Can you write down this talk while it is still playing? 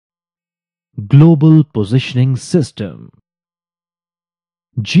Global Positioning System.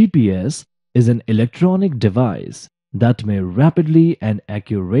 GPS is an electronic device that may rapidly and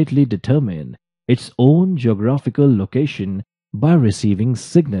accurately determine its own geographical location by receiving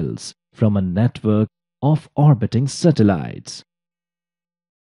signals from a network of orbiting satellites.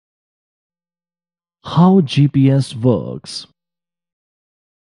 How GPS works.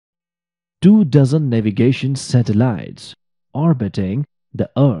 24 navigation satellites orbiting the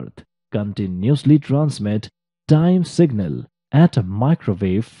Earth continuously transmit time signal at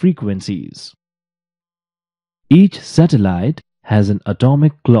microwave frequencies. Each satellite has an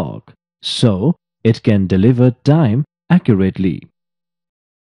atomic clock, so it can deliver time accurately.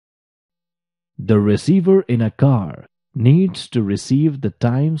 The receiver in a car needs to receive the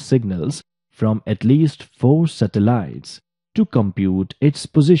time signals from at least 4 satellites to compute its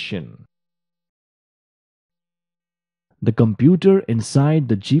position. The computer inside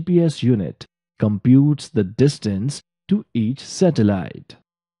the GPS unit computes the distance to each satellite.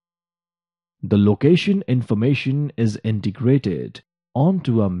 The location information is integrated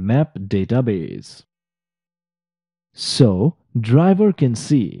onto a map database. So, driver can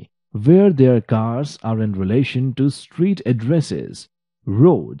see where their cars are in relation to street addresses,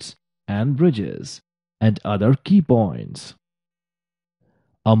 roads and bridges, and other key points.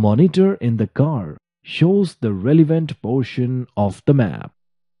 A monitor in the car shows the relevant portion of the map.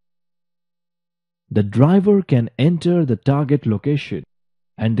 The driver can enter the target location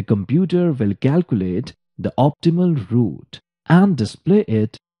and the computer will calculate the optimal route and display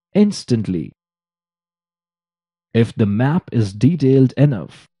it instantly. If the map is detailed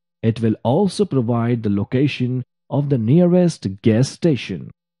enough, it will also provide the location of the nearest gas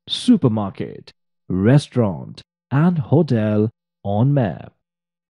station, supermarket, restaurant, and hotel on map.